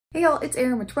Hey y'all, it's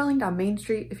Erin with Twirling Down Main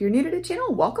Street. If you're new to the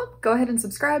channel, welcome. Go ahead and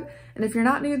subscribe. And if you're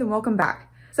not new, then welcome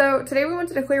back. So today we went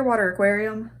to the Clearwater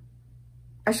Aquarium.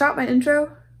 I shot my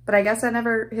intro, but I guess I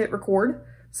never hit record.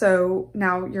 So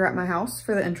now you're at my house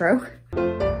for the intro.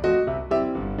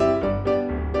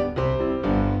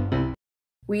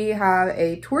 We have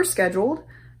a tour scheduled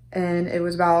and it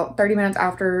was about 30 minutes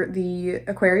after the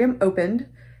aquarium opened.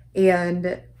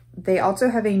 And they also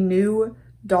have a new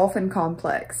dolphin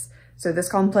complex. So this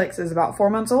complex is about 4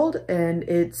 months old and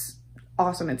it's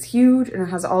awesome. It's huge and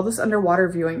it has all this underwater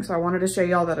viewing. So I wanted to show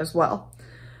y'all that as well.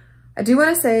 I do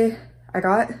want to say I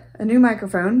got a new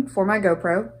microphone for my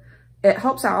GoPro. It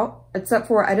helps out, except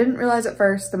for I didn't realize at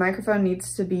first the microphone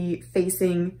needs to be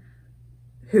facing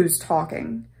who's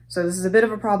talking. So this is a bit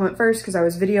of a problem at first because I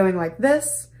was videoing like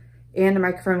this and the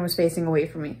microphone was facing away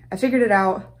from me. I figured it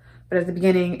out, but at the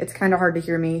beginning it's kind of hard to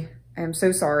hear me. I am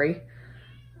so sorry.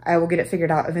 I will get it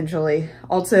figured out eventually.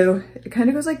 Also, it kind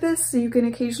of goes like this, so you can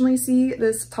occasionally see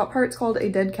this top part's called a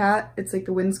dead cat. It's like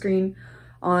the windscreen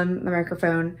on the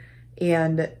microphone,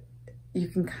 and you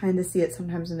can kind of see it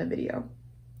sometimes in the video.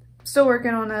 Still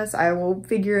working on this. I will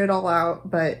figure it all out,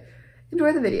 but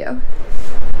enjoy the video.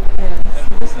 Yeah,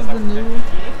 so this is the new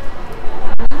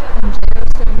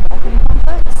Dolphin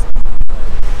Complex,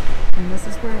 and this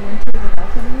is where Winter the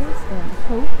Dolphin is, and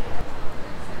Hope.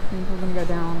 I think we're gonna go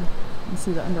down and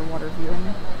see the underwater viewing.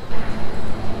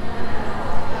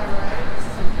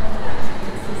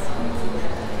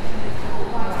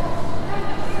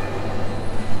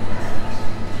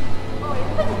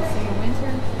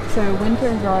 So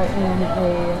Winter got in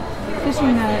a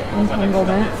fishing net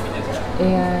entanglement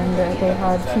and they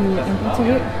had to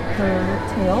amputate her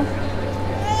tail.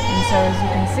 And so as you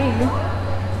can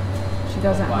see, she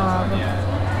doesn't have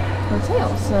her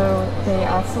tail. So they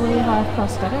actually have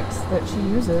prosthetics that she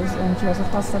uses and she has a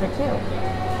prosthetic tail.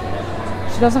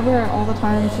 She doesn't wear it all the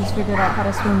time. She's figured out how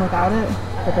to swim without it,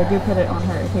 but they do put it on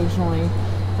her occasionally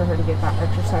for her to get that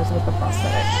exercise with the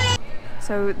prosthetic.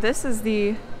 So this is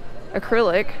the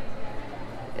acrylic.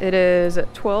 It is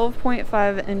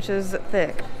 12.5 inches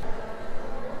thick.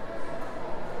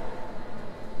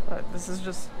 But this is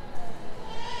just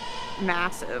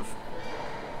massive.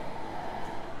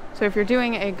 So if you're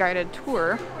doing a guided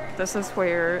tour, this is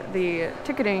where the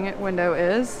ticketing window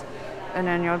is, and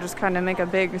then you'll just kind of make a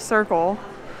big circle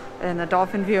and the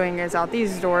dolphin viewing is out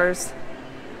these doors,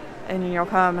 and then you'll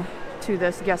come to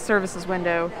this guest services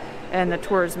window and the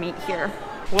tours meet here.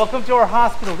 Welcome to our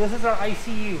hospital. This is our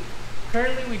ICU.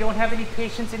 Currently we don't have any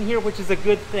patients in here, which is a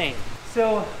good thing.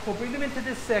 So we'll bring them into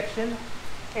this section,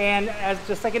 and as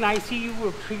just like an ICU,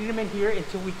 we're treating them in here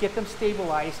until we get them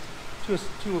stabilized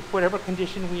to whatever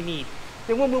condition we need.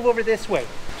 Then we'll move over this way.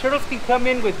 Turtles can come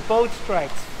in with boat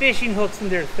strikes, fishing hooks in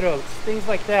their throats, things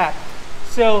like that.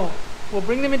 So we'll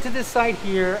bring them into this side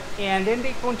here, and then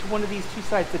they go into one of these two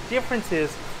sides. The difference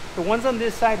is the ones on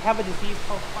this side have a disease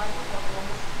called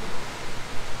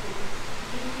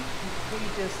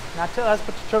contagious, not to us,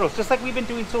 but to turtles. Just like we've been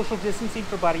doing social distancing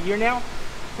for about a year now,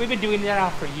 we've been doing that now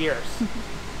for years.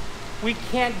 We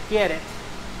can't get it,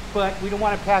 but we don't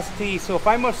want to pass it to these. So if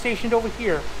I'm stationed over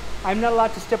here, I'm not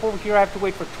allowed to step over here. I have to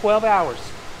wait for 12 hours,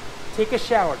 take a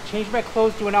shower, change my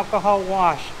clothes, do an alcohol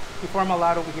wash before I'm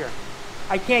allowed over here.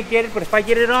 I can't get it, but if I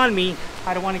get it on me,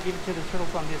 I don't want to give it to the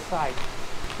turtles on this side.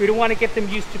 We don't want to get them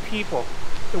used to people.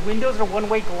 The windows are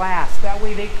one-way glass. That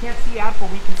way they can't see out,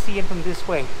 but we can see it from this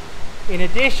way. In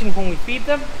addition, when we feed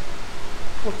them,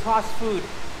 we'll toss food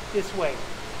this way.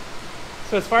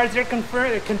 So as far as they're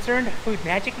concerned, food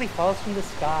magically falls from the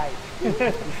sky.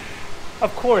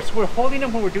 Of course, we're holding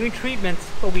them when we're doing treatments,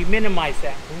 but we minimize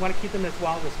that. We want to keep them as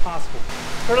wild as possible.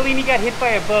 Turtleini got hit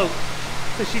by a boat,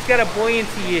 so she's got a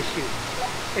buoyancy issue.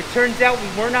 It turns out we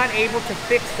were not able to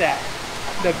fix that.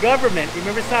 The government,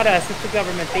 remember it's not us, it's the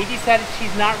government, they decided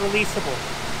she's not releasable.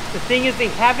 The thing is,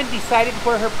 they haven't decided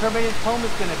where her permanent home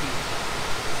is going to be.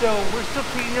 So we're still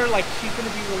treating her like she's going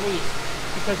to be released.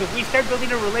 Because if we start building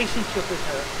a relationship with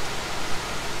her,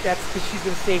 that's because she's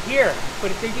going to stay here. But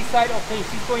if they decide, okay,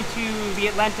 she's going to the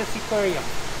Atlantis Aquarium,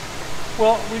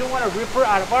 well, we don't want to rip her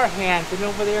out of our hands and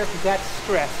over there because that's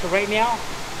stress. So right now,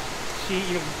 she,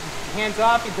 hands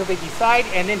off until they decide,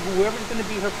 and then whoever's going to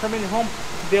be her permanent home,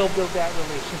 they'll build that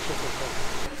relationship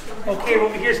with her. Okay,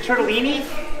 over here's Turtleini,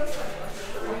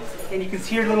 and you can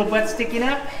see her little butt sticking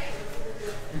up.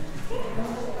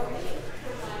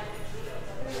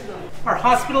 Our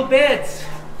hospital beds,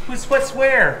 who's what's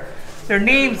where, their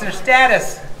names, their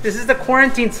status. This is the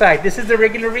quarantine side. This is the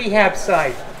regular rehab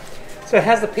side. So it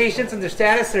has the patients and their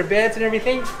status, their beds and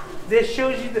everything. This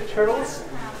shows you the turtles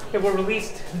that were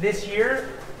released this year,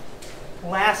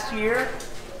 last year,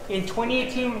 In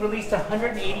 2018, we released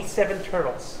 187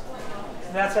 turtles.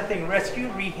 So that's our thing: rescue,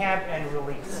 rehab, and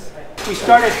release. We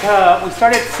start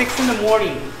at 6 in the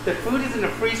morning. The food is in the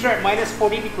freezer at minus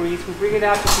 40 degrees. We bring it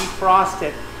out to defrost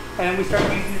it, and then we start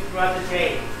using it throughout the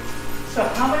day. So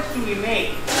how much do we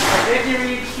make? Our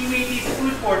veterinarian, she made these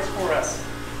food boards for us.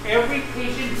 Every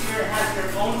patient here has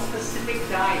their own specific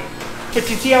diet. But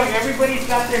you see how everybody's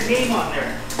got their name on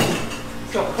there.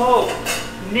 So Hope,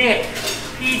 Nick,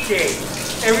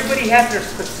 PJ, everybody has their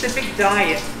specific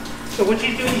diet. So what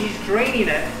she's doing, she's draining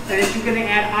it, and then she's going to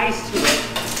add ice to it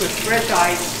with fresh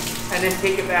ice, and then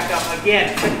take it back up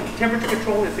again. But temperature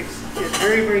control is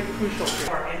very, very crucial here.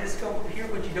 Our endoscope here,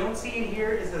 what you don't see in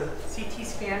here is a CT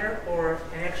scanner or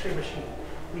an X-ray machine.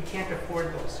 We can't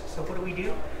afford those. So what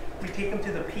do? We take them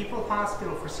to the People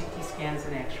Hospital for CT scans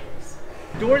and X-rays.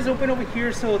 Doors open over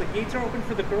here, so the gates are open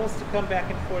for the girls to come back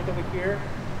and forth over here.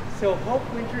 So Hope,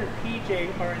 Winter, and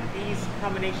PJ are in these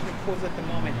combination of pools at the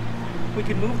moment. We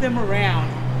can move them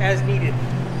around as needed.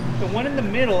 The one in the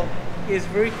middle is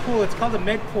very cool. It's called a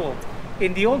med pool.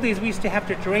 In the old days, we used to have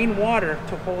to drain water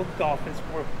to hold dolphins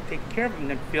or take care of them,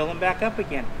 then fill them back up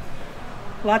again.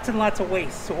 Lots and lots of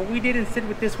waste. So what we did instead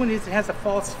with this one is it has a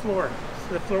false floor.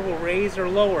 So the floor will raise or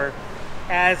lower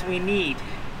as we need.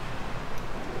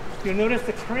 You'll notice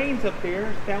the cranes up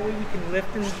there. That way we can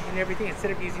lift them and everything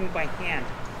instead of using it by hand.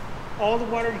 All the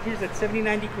water here is at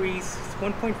 79 degrees. It's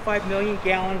 1.5 million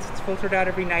gallons. It's filtered out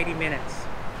every 90 minutes.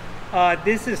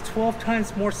 This is 12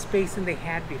 times more space than they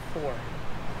had before.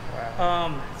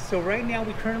 Wow. So right now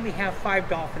we currently have 5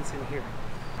 dolphins in here.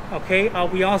 Okay,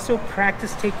 we also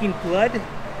practice taking blood,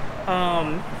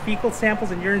 fecal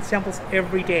samples, and urine samples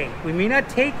every day. We may not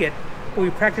take it, but we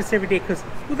practice every day because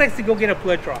who likes to go get a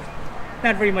blood draw?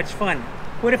 Not very much fun.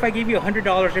 What if I gave you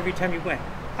 $100 every time you went?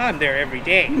 I'm there every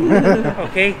day.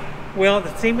 Okay, well,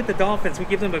 the same with the dolphins. We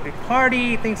give them a big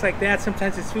party, things like that.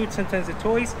 Sometimes it's food, sometimes it's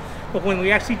toys. But when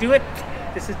we actually do it,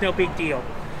 this is no big deal.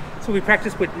 So we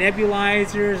practice with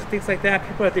nebulizers, things like that.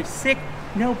 People are they sick?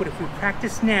 No, but if we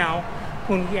practice now,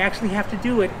 when we actually have to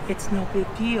do it, it's no big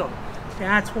deal.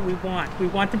 That's what we want. We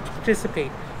want them to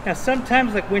participate. Now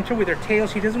sometimes, like Winter with her tail,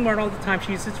 she doesn't wear it all the time.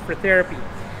 She uses it for therapy.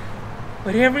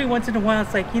 But every once in a while,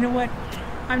 it's like, you know what?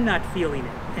 I'm not feeling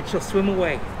it. And she'll swim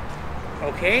away.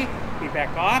 Okay, we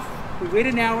back off. We wait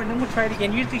an hour and then we'll try it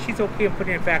again. Usually she's okay in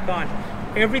putting it back on.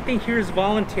 Everything here is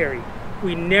voluntary.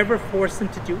 We never force them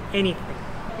to do anything.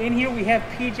 In here we have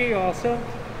PJ also.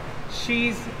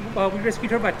 We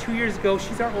rescued her about 2 years ago.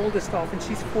 She's our oldest dolphin.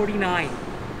 She's 49.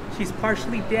 She's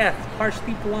partially deaf,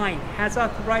 partially blind, has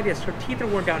arthritis. Her teeth are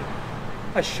worn down.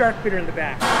 A shark bit her in the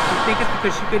back. We think it's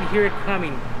because she couldn't hear it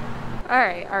coming. All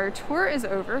right, our tour is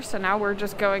over. So now we're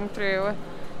just going through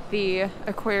the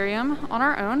aquarium on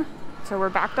our own. So we're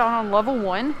back down on level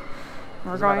 1.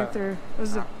 We're going through, it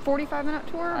was a 45-minute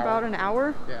tour, about an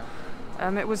hour.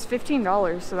 Yeah. It was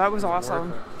 $15, so that was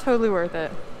awesome. Totally worth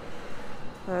it.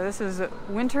 So this is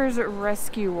Winter's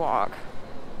Rescue Walk.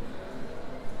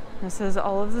 This is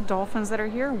all of the dolphins that are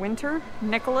here. Winter,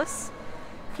 Nicholas,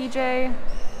 PJ,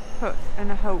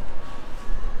 and Hope.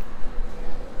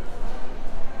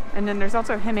 And then there's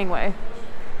also Hemingway,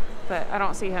 but I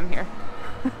don't see him here.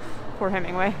 Poor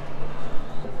Hemingway.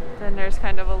 Then there's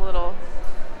kind of a little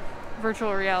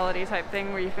virtual reality type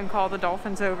thing where you can call the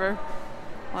dolphins over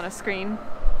on a screen.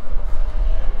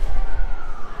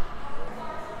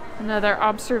 Another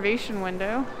observation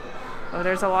window. Oh,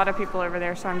 there's a lot of people over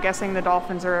there, so I'm guessing the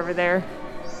dolphins are over there.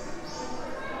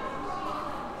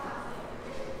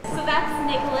 So that's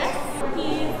Nicholas.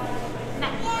 He's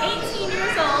 18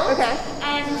 years old. Okay.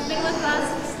 And he's been with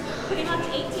us pretty much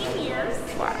 18 years.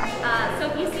 Wow.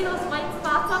 So if you see those white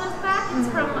spots on his back, it's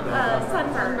from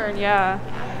sunburn. Sunburn, yeah.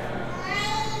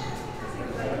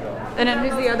 And then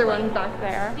who's the other one back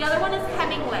there? The other one is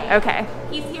Hemingway. Okay.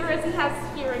 He's here as he has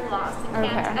hearing loss and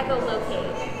can't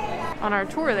echolocate. On our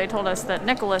tour, they told us that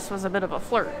Nicholas was a bit of a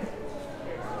flirt.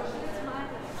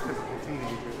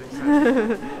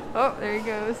 Oh, there he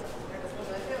goes.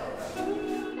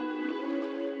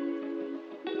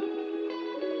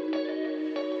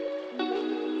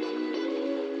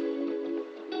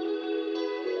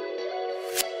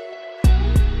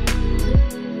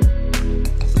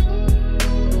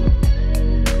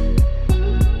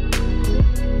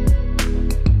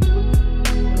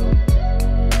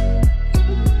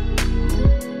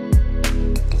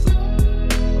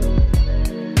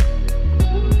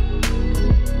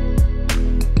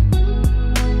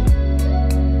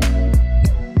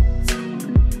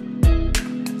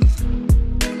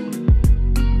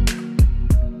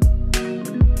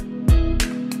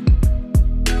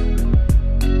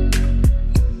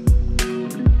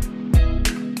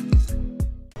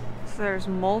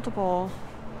 there's multiple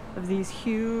of these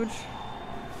huge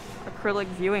acrylic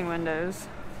viewing windows.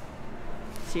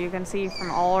 So you can see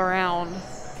from all around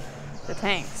the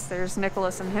tanks. There's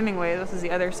Nicholas and Hemingway. This is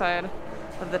the other side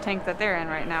of the tank that they're in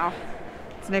right now.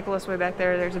 It's Nicholas way back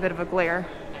there. There's a bit of a glare.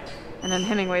 And then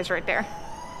Hemingway's right there.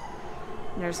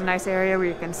 And there's a nice area where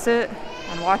you can sit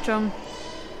and watch them.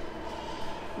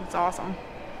 It's awesome.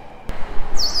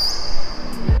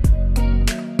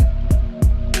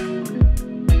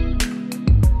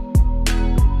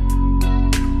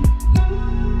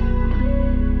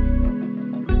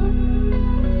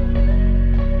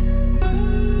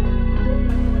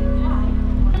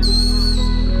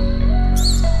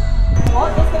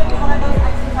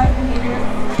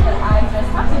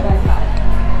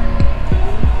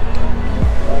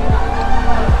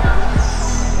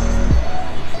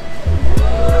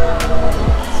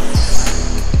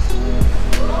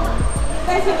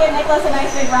 Nicholas a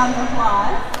nice big round of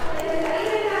applause.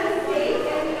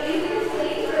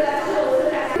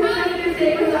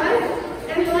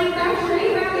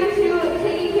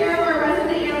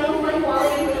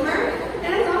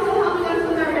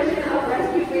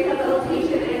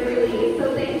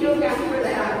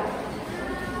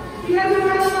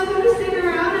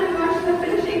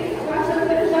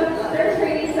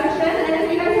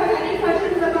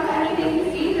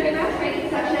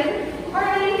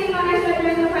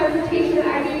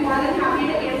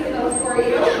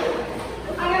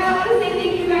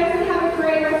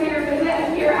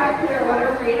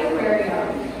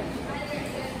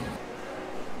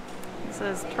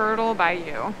 This is Turtle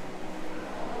Bayou.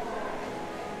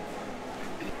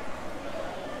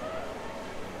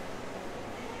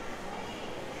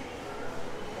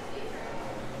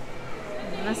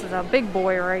 And this is a big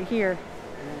boy right here.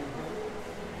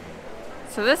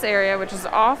 So this area, which is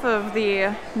off of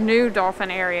the new dolphin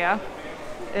area,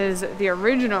 is the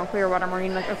original Clearwater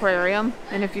Marine Aquarium.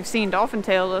 And if you've seen Dolphin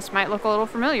Tale, this might look a little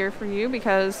familiar for you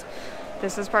because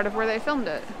this is part of where they filmed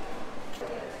it.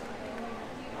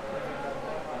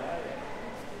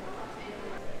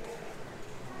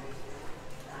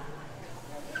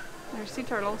 There's sea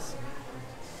turtles.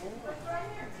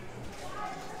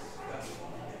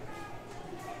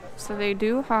 So they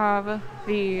do have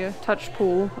the touch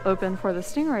pool open for the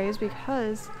stingrays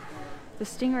because the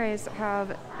stingrays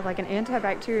have like an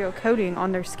antibacterial coating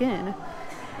on their skin.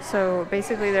 So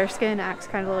basically their skin acts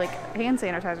kind of like hand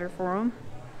sanitizer for them,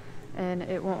 and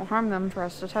it won't harm them for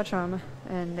us to touch them,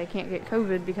 and they can't get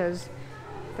COVID because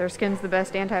their skin's the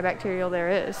best antibacterial there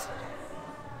is.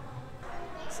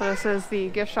 So this is the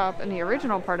gift shop in the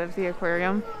original part of the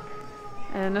aquarium.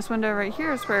 And this window right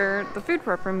here is where the food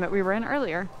prep room that we were in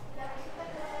earlier.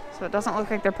 So it doesn't look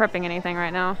like they're prepping anything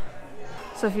right now.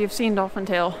 So if you've seen Dolphin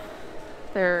Tale,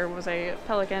 there was a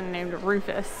pelican named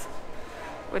Rufus,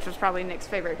 which was probably Nick's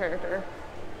favorite character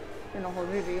in the whole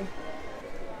movie.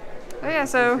 Oh yeah,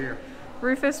 so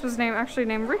Rufus was actually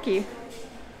named Ricky,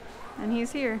 and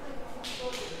he's here.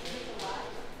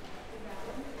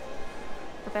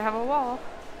 But they have a wall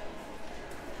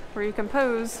where you can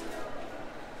pose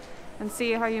and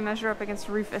see how you measure up against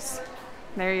Rufus.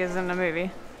 There he is in the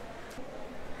movie.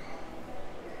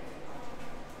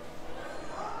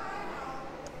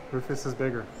 Rufus is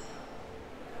bigger.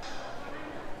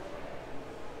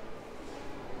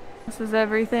 This is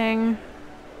everything.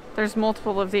 There's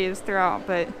multiple of these throughout,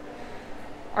 but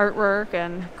artwork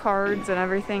and cards and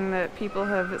everything that people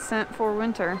have sent for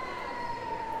winter.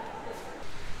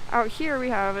 Out here we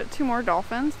have two more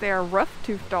dolphins. They are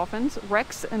rough-toothed dolphins,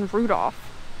 Rex and Rudolph.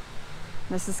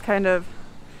 This is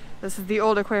the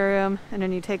old aquarium, and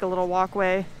then you take a little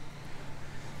walkway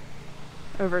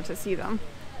over to see them.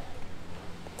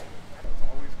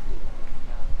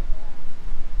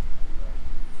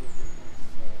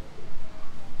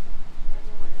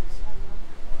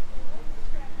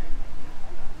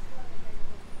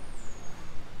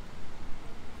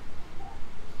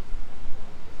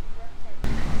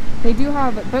 They do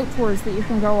have boat tours that you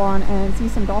can go on and see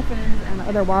some dolphins and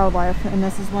other wildlife, and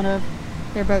this is one of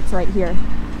their boats right here.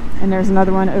 And there's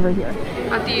another one over here.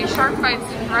 At the Shark Bites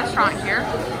restaurant here,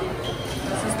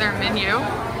 this is their menu.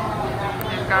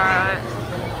 They've got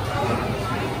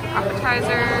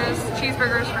appetizers,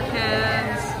 cheeseburgers for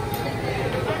kids,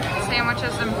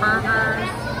 sandwiches and burgers,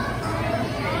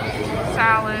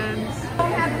 salads.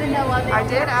 I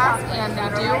did ask, and they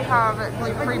do have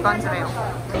gluten-free buns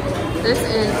available. This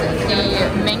is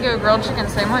the mango grilled chicken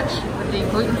sandwich with the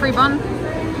gluten-free bun.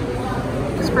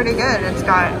 It's pretty good. It's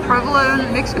got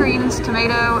provolone, mixed greens,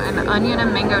 tomato, and onion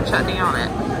and mango chutney on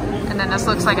it. And then this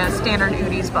looks like a standard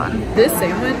Udi's bun. This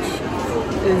sandwich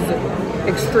is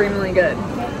extremely good.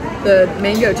 The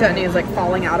mango chutney is like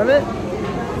falling out of it.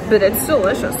 but it's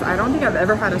delicious. I don't think I've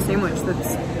ever had a sandwich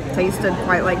that's tasted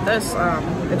quite like this.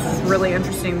 It's just really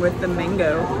interesting with the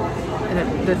mango,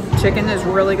 and the chicken is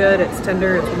really good. It's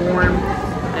tender, it's warm,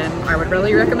 and I would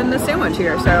really recommend this sandwich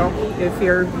here. So if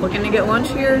you're looking to get lunch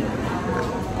here,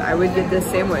 I would get this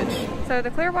sandwich. So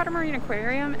the Clearwater Marine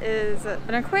Aquarium is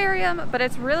an aquarium, but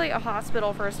it's really a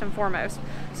hospital first and foremost.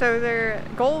 So their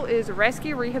goal is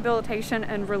rescue, rehabilitation,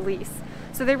 and release.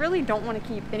 So they really don't want to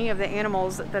keep any of the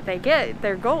animals that they get.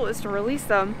 Their goal is to release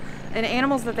them. And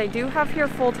animals that they do have here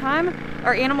full-time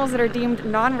are animals that are deemed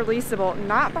non-releasable,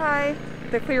 not by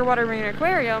the Clearwater Marine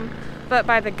Aquarium, but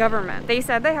by the government. They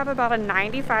said they have about a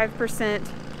 95%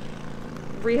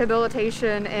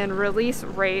 rehabilitation and release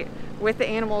rate with the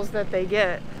animals that they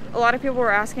get. A lot of people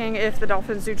were asking if the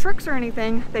dolphins do tricks or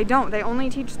anything. They don't. They only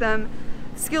teach them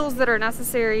skills that are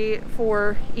necessary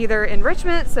for either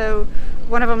enrichment. So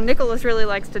one of them, Nicholas, really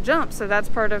likes to jump, so that's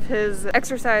part of his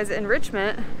exercise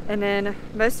enrichment. And then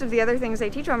most of the other things they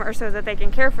teach them are so that they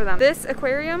can care for them. This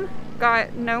aquarium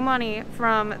got no money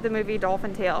from the movie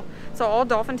Dolphin Tale. So all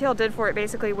Dolphin Tale did for it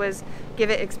basically was give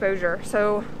it exposure.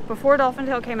 So before Dolphin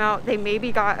Tale came out, they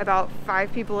maybe got about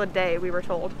 5 people a day, we were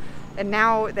told. And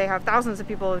now they have thousands of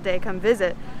people a day come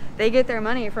visit. They get their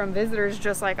money from visitors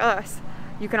just like us.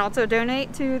 You can also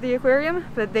donate to the aquarium,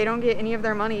 but they don't get any of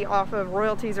their money off of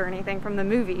royalties or anything from the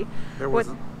movie. There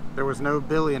was no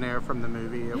billionaire from the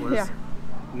movie. It was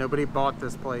nobody bought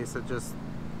this place. It just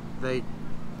the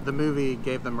movie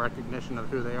gave them recognition of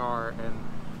who they are, and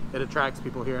it attracts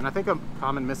people here. And I think a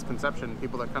common misconception,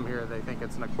 people that come here, they think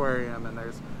it's an aquarium and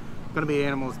there's going to be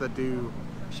animals that do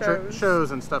shows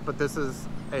and stuff, but this is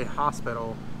a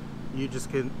hospital. You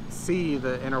just can see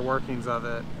the inner workings of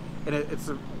it, and it's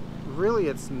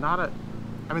not a,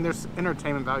 I mean, there's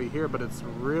entertainment value here, but it's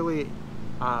really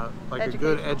like a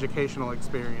good educational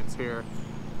experience here.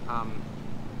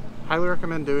 Highly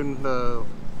recommend doing the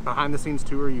behind the scenes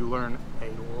tour. You learn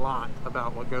a lot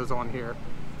about what goes on here.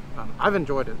 I've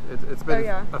enjoyed it. It's been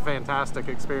a fantastic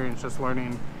experience, just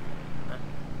learning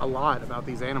a lot about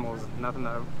these animals. Nothing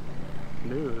that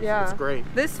new. It's great.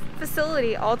 This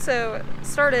facility also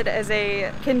started as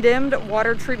a condemned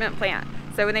water treatment plant.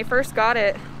 So when they first got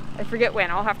it, I forget when,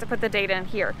 I'll have to put the data in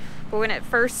here, but when it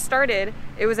first started,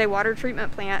 it was a water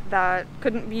treatment plant that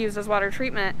couldn't be used as water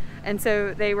treatment, and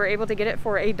so they were able to get it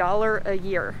for $1 a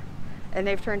year, and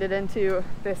they've turned it into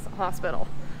this hospital.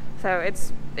 So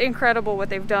it's incredible what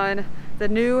they've done. The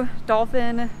new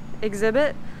dolphin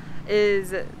exhibit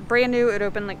is brand new. It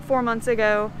opened like 4 months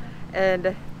ago,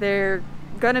 and they're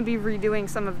gonna be redoing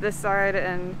some of this side,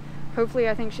 and hopefully,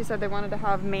 I think she said they wanted to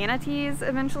have manatees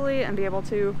eventually and be able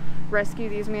to rescue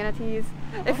these manatees.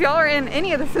 If y'all are in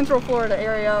any of the Central Florida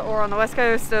area or on the west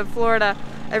coast of Florida,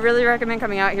 I really recommend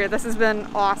coming out here. This has been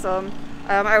awesome.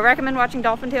 I recommend watching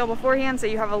Dolphin Tale beforehand so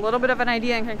you have a little bit of an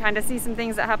idea and can kind of see some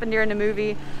things that happened during the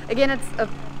movie. Again, it's a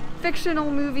fictional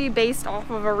movie based off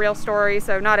of a real story,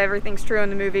 so not everything's true in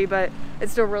the movie, but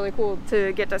it's still really cool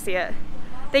to get to see it.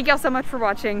 Thank y'all so much for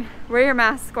watching. Wear your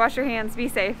mask, wash your hands, be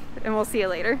safe, and we'll see you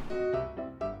later.